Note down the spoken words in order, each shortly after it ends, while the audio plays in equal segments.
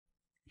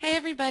Hey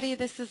everybody,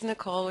 this is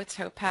Nicole with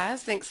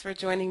Topaz. Thanks for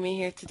joining me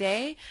here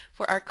today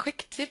for our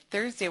Quick Tip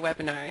Thursday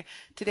webinar.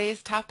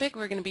 Today's topic,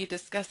 we're going to be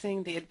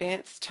discussing the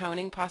advanced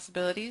toning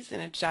possibilities in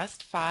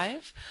Adjust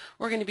 5.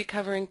 We're going to be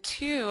covering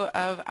two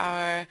of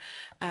our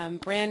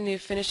brand new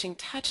finishing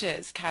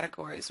touches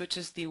categories, which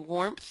is the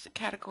warmth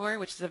category,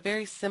 which is a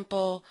very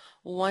simple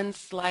one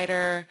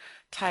slider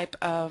type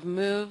of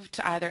move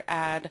to either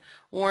add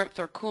warmth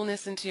or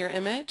coolness into your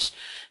image,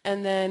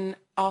 and then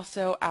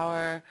also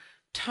our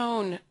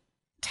tone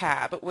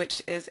tab,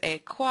 which is a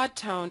quad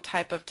tone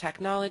type of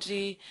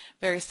technology,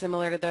 very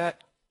similar to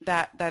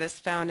that is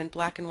found in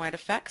black and white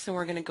effects, and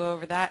we're going to go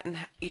over that and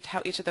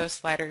how each of those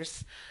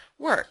sliders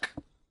work.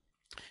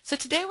 So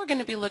today we're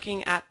going to be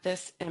looking at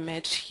this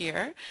image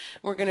here.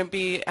 We're going to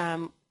be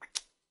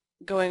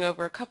going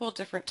over a couple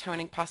different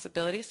toning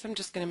possibilities. So I'm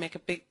just going to make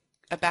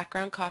a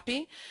background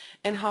copy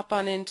and hop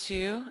on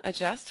into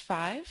Adjust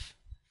 5.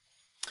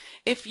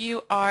 If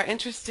you are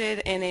interested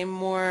in a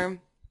more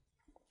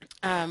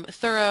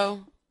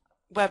thorough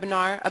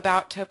webinar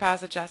about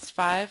Topaz Adjust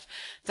 5,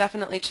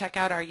 definitely check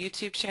out our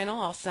YouTube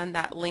channel. I'll send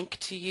that link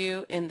to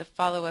you in the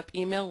follow-up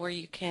email where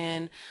you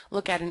can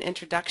look at an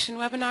introduction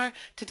webinar.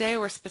 Today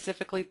we're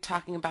specifically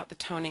talking about the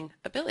toning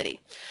ability.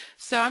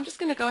 So I'm just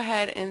going to go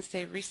ahead and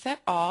say Reset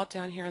All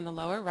down here in the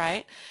lower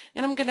right,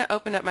 and I'm going to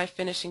open up my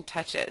finishing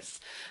touches.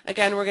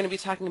 Again, we're going to be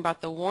talking about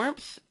the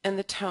warmth and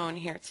the tone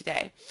here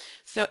today.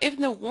 So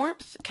in the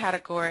warmth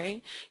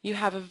category, you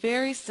have a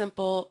very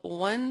simple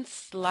one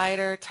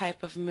slider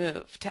type of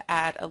move to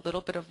add a little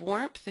bit of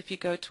warmth. If you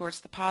go towards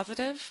the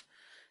positive,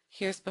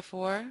 here's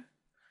before,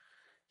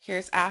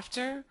 here's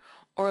after,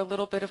 or a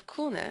little bit of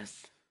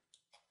coolness.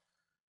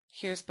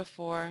 Here's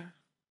before,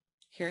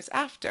 here's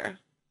after.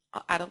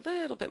 I'll add a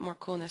little bit more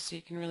coolness so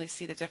you can really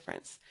see the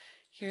difference.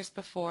 Here's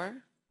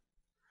before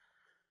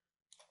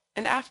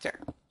and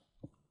after.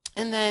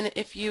 And then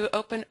if you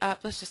open up,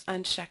 let's just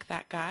uncheck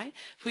that guy.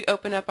 If we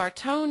open up our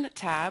tone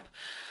tab,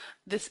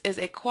 this is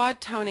a quad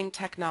toning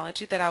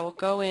technology that I will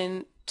go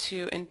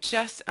into in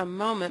just a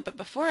moment. But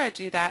before I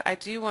do that, I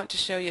do want to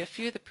show you a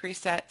few of the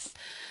presets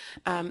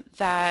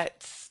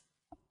that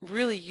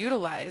really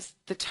utilize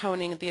the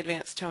toning, the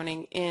advanced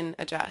toning in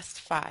Adjust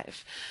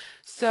 5.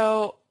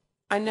 So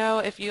I know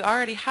if you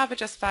already have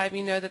Adjust 5,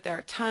 you know that there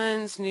are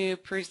tons new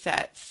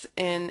presets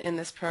in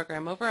this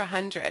program, over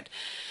 100.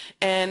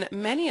 And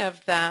many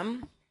of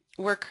them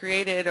were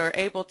created or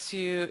able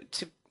to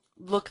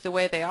look the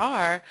way they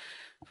are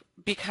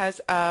because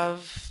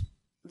of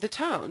the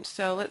tone.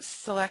 So let's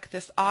select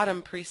this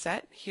autumn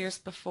preset. Here's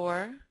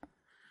before,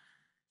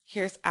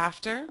 here's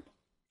after.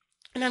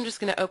 And I'm just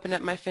going to open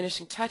up my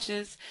finishing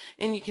touches,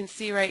 and you can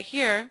see right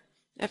here,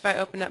 if I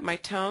open up my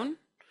tone,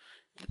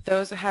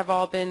 those have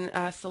all been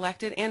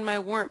selected, and my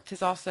warmth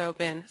has also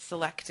been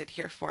selected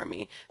here for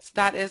me. So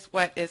that is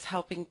what is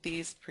helping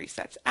these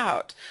presets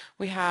out.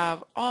 We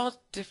have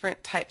all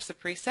different types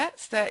of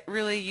presets that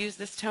really use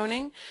this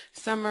toning.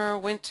 Summer,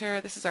 winter,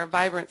 this is our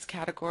vibrance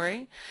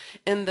category.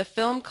 In the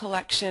film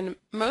collection,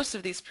 most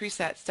of these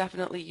presets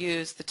definitely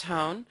use the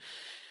tone,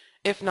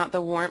 if not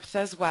the warmth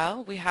as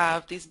well. We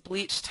have these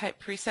bleach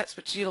type presets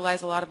which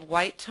utilize a lot of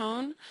white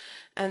tone,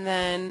 and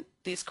then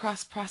these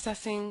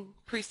cross-processing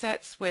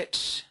presets,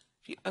 which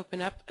if you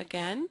open up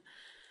again,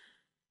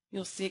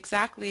 you'll see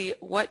exactly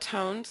what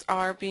tones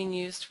are being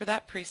used for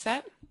that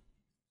preset.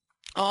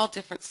 All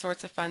different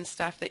sorts of fun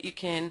stuff that you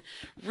can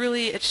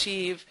really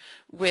achieve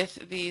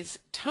with these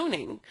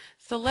toning.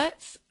 So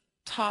let's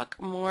talk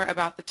more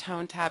about the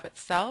tone tab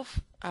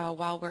itself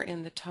while we're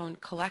in the tone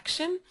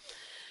collection,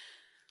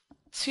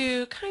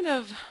 to kind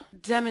of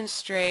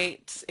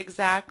demonstrate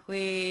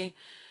exactly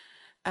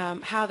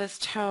how this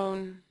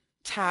tone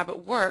tab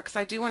works.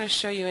 I do want to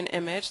show you an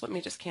image. Let me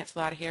just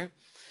cancel out of here.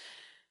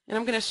 And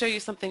I'm going to show you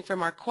something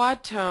from our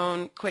quad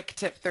tone quick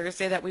tip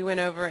Thursday that we went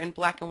over in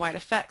black and white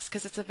effects,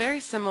 because it's a very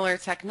similar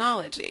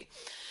technology.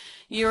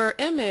 Your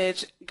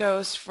image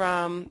goes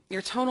from,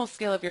 your tonal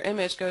scale of your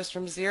image goes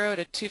from 0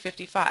 to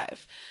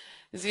 255.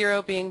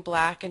 0 being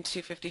black and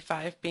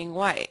 255 being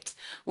white.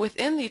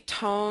 Within the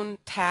tone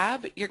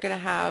tab, you're going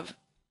to have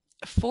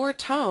 4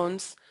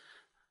 tones,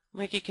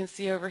 like you can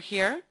see over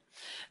here,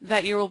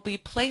 that you will be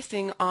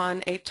placing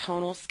on a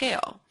tonal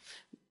scale,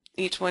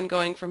 each one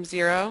going from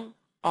 0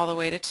 all the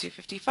way to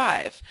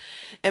 255.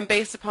 And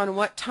based upon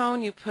what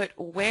tone you put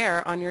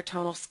where on your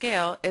tonal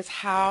scale is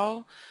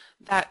how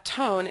that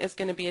tone is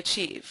going to be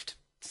achieved.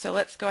 So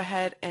let's go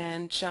ahead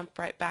and jump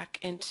right back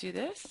into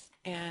this,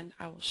 and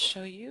I will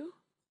show you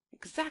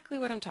exactly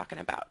what I'm talking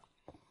about.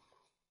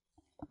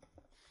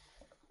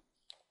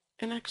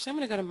 And actually I'm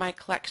going to go to my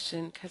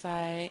collection because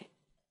I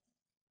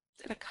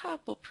did a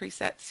couple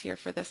presets here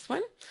for this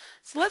one.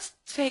 So let's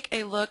take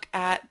a look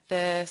at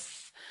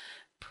this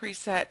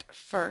preset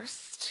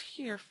first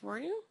here for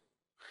you.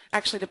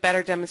 Actually, to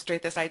better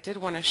demonstrate this, I did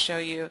want to show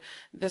you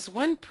this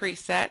one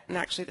preset, and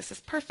actually this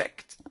is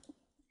perfect.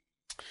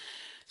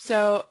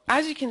 So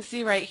as you can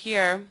see right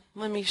here,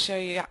 let me show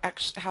you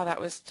actually how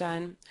that was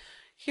done.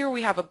 Here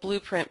we have a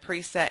blueprint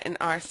preset in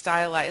our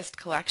stylized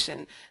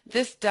collection.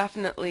 This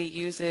definitely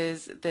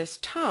uses this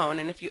tone,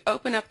 and if you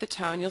open up the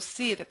tone, you'll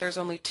see that there's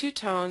only two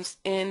tones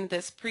in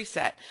this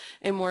preset,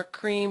 a more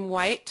cream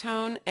white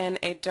tone and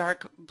a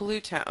dark blue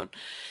tone.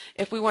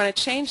 If we want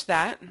to change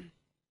that,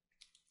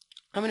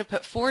 I'm going to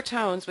put 4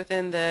 tones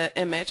within the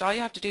image. All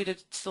you have to do to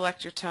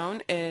select your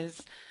tone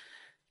is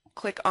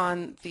click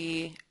on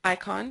the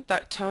icon,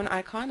 that tone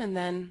icon, and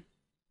then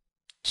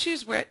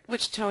choose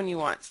which tone you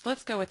want. So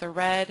let's go with a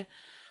red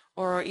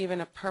or even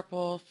a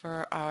purple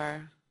for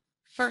our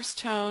first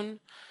tone.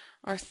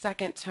 Our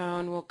second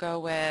tone will go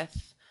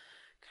with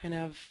kind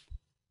of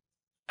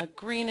a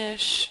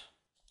greenish.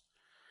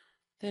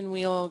 Then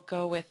we'll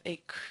go with a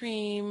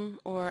cream,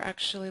 or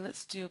actually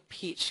let's do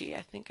peachy,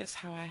 I think is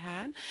how I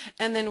had.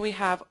 And then we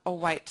have a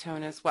white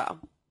tone as well.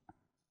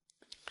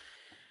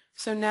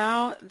 So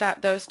now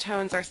that those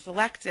tones are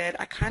selected,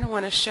 I kind of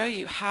want to show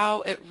you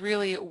how it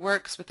really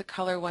works with the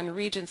Color 1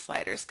 region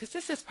sliders, because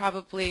this is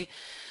probably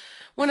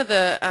one of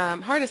the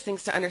hardest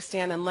things to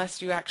understand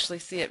unless you actually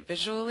see it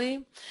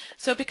visually.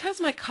 So because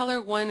my Color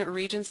 1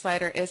 region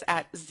slider is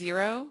at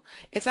 0,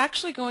 it's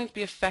actually going to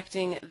be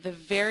affecting the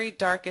very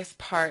darkest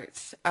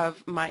parts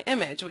of my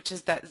image, which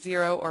is that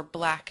 0 or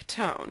black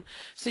tone.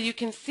 So you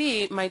can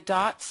see my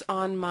dots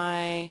on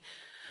my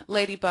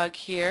ladybug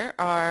here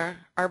are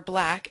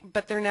black,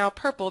 but they're now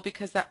purple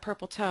because that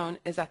purple tone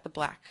is at the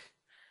black,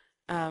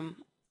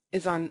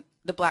 is on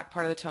the black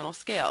part of the tonal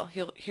scale.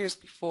 Here's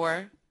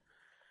before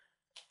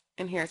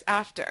and here's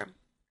after.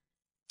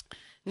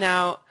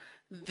 Now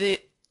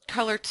the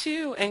color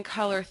 2 and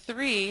color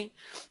 3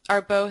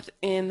 are both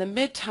in the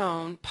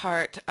mid-tone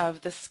part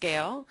of the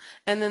scale,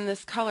 and then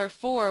this color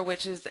 4,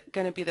 which is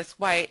going to be this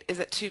white, is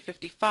at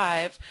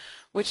 255,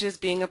 which is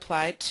being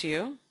applied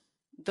to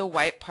the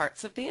white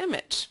parts of the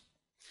image.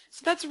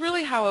 So that's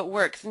really how it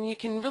works, and you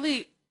can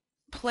really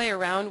play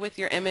around with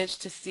your image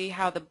to see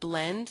how the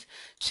blend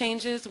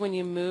changes when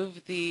you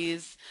move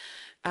these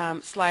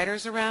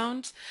sliders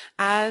around.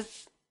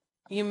 As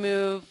you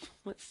move,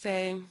 let's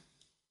say,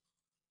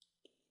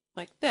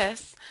 like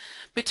this,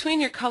 between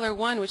your color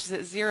 1, which is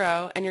at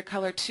 0, and your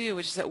color 2,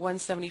 which is at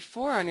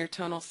 174 on your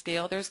tonal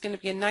scale, there's going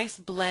to be a nice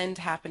blend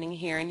happening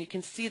here, and you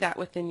can see that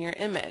within your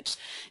image.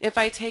 If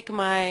I take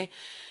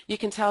you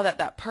can tell that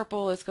that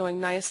purple is going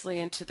nicely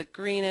into the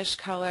greenish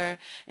color,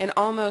 and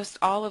almost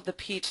all of the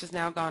peach has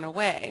now gone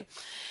away.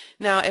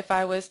 Now if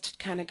I was to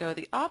kind of go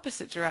the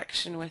opposite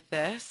direction with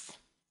this,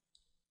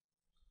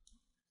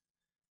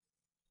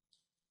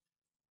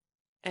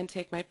 and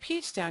take my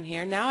peach down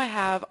here, now I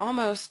have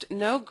almost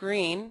no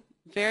green,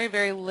 very,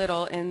 very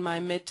little in my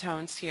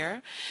midtones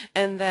here,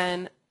 and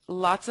then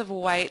lots of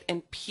white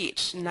and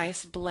peach,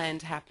 nice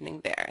blend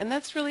happening there. And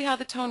that's really how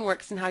the tone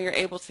works and how you're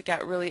able to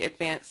get really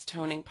advanced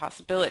toning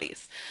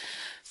possibilities.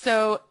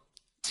 So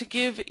to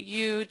give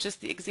you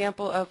just the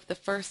example of the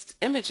first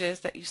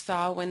images that you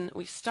saw when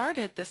we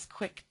started this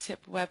quick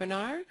tip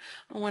webinar,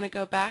 I want to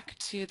go back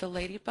to the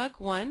Ladybug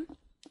one,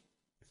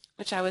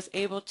 which I was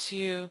able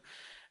to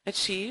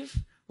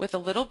achieve with a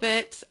little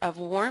bit of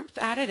warmth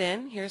added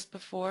in. Here's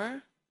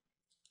before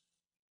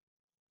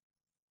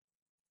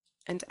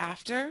and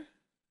after.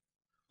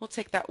 We'll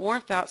take that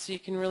warmth out so you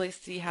can really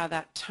see how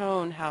that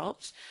tone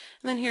helped.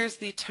 And then here's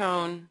the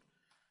tone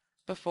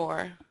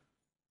before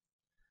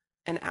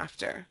and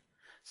after.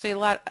 So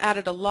you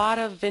added a lot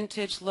of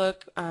vintage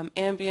look,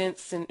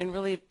 ambience, and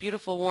really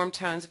beautiful warm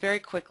tones very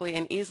quickly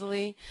and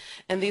easily.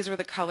 And these were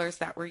the colors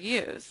that were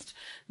used.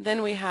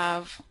 Then we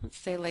have, let's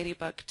say,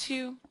 Ladybug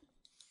 2.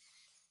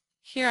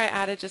 Here I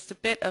added just a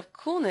bit of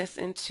coolness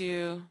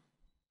into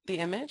the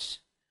image.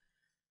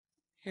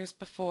 Here's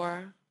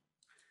before,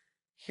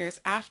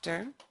 here's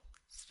after.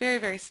 It's very,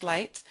 very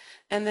slight.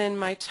 And then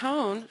my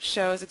tone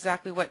shows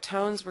exactly what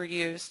tones were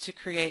used to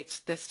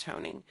create this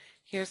toning.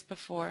 Here's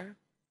before,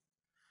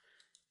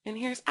 and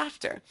here's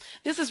after.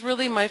 This is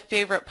really my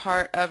favorite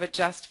part of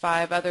Adjust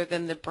 5, other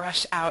than the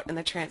brush out and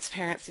the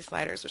transparency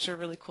sliders, which are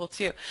really cool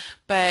too.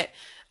 But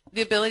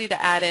the ability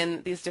to add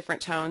in these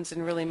different tones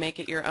and really make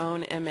it your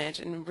own image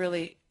and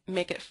really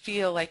make it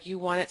feel like you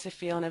want it to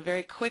feel in a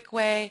very quick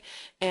way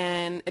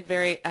and a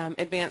very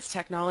advanced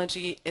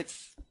technology.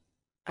 It's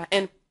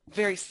and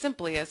very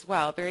simply as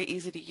well, very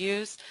easy to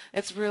use.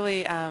 It's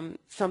really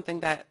something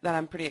that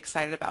I'm pretty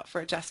excited about for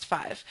Adjust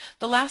 5.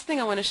 The last thing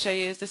I want to show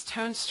you is this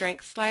tone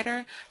strength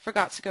slider.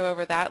 Forgot to go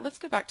over that. Let's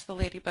go back to the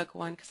Ladybug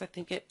one because I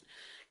think it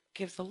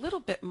gives a little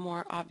bit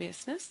more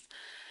obviousness.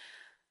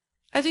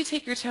 As you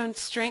take your tone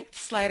strength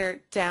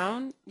slider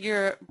down,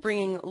 you're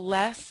bringing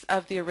less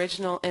of the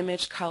original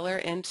image color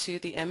into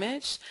the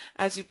image.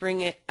 As you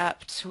bring it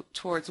up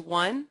towards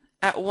 1,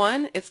 at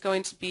 1 it's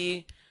going to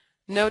be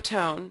no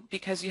tone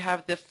because you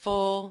have the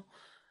full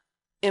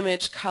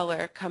image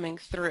color coming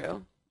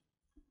through.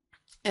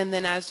 And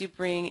then as you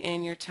bring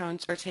in your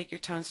tones or take your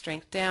tone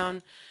strength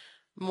down,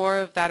 more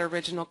of that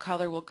original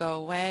color will go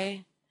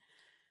away,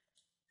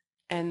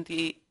 and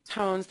the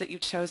tones that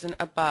you've chosen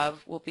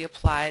above will be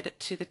applied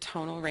to the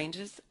tonal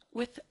ranges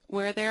with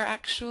where they're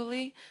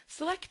actually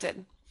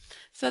selected.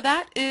 So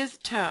that is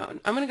tone.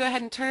 I'm going to go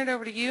ahead and turn it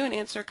over to you and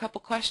answer a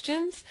couple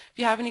questions. If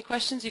you have any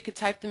questions, you could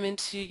type them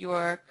into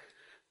your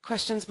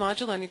questions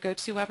module on your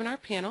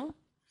GoToWebinar panel.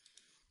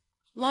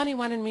 Lonnie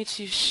wanted me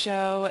to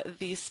show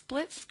the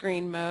split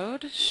screen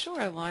mode.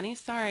 Sure, Lonnie.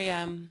 Sorry,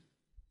 I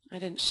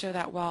didn't show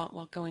that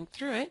while going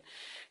through it.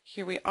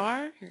 Here we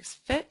are. Here's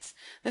fit.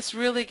 This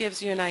really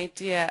gives you an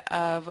idea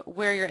of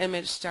where your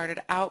image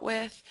started out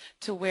with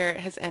to where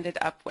it has ended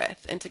up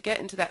with. And to get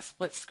into that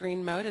split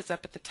screen mode is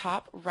up at the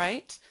top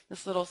right,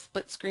 this little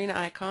split screen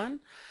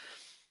icon.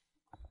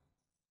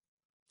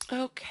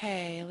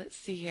 Okay, let's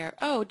see here.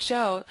 Oh,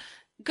 Joe.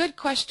 Good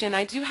question.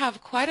 I do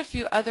have quite a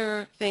few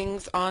other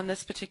things on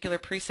this particular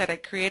preset I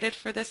created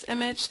for this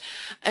image.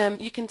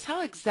 You can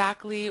tell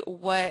exactly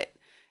what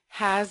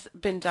has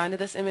been done to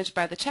this image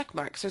by the check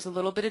marks. There's a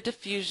little bit of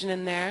diffusion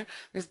in there.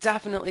 There's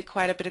definitely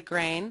quite a bit of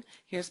grain.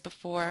 Here's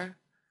before,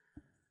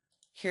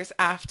 here's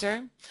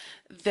after.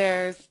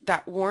 There's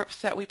that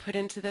warmth that we put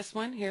into this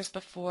one. Here's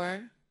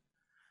before,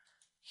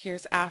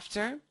 here's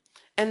after.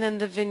 And then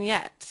the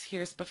vignette.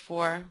 Here's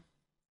before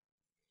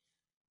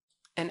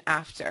and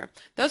after.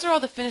 Those are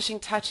all the finishing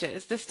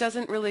touches. This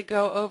doesn't really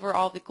go over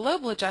all the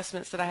global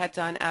adjustments that I had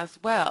done as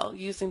well,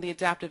 using the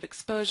adaptive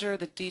exposure,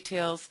 the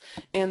details,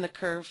 and the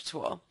curve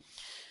tool.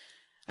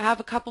 I have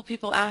a couple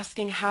people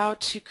asking how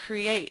to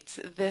create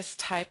this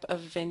type of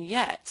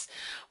vignette.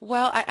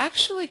 Well, I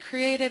actually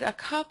created a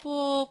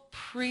couple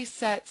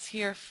presets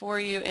here for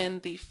you in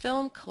the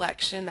film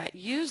collection that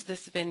use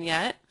this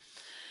vignette.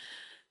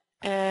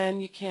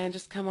 And you can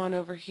just come on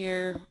over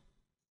here.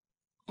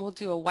 We'll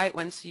do a white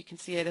one so you can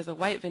see it as a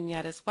white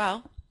vignette as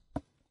well.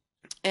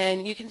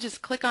 And you can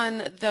just click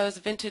on those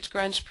vintage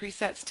grunge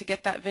presets to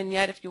get that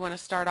vignette if you want to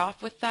start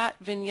off with that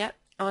vignette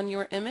on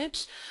your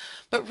image.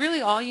 But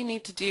really all you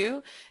need to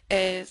do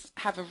is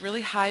have a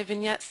really high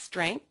vignette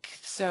strength.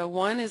 So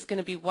 1 is going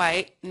to be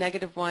white,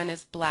 -1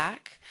 is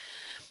black.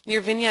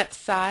 Your vignette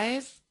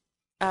size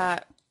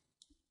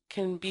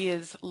can be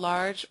as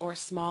large or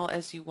small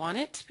as you want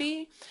it to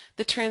be.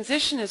 The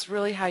transition is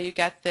really how you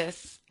get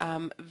this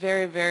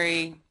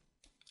very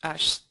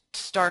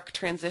stark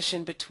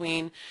transition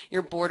between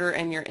your border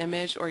and your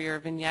image, or your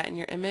vignette and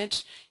your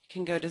image. You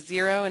can go to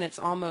 0 and it's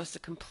almost a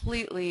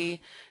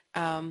completely,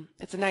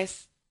 it's a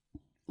nice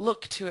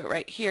look to it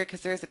right here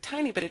because there's a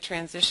tiny bit of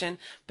transition,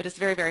 but it's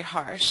very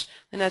harsh.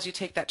 And as you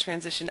take that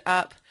transition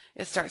up,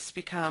 it starts to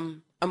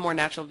become a more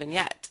natural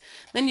vignette.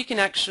 Then you can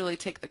actually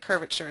take the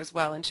curvature as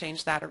well and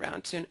change that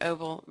around to an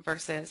oval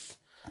versus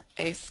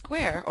a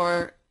square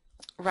or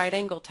right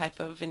angle type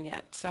of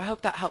vignette. So I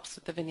hope that helps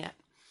with the vignette.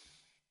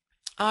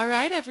 All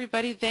right,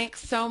 everybody,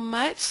 thanks so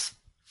much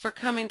for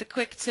coming to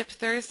Quick Tip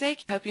Thursday.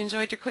 I hope you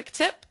enjoyed your quick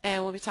tip,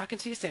 and we'll be talking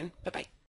to you soon. Bye-bye.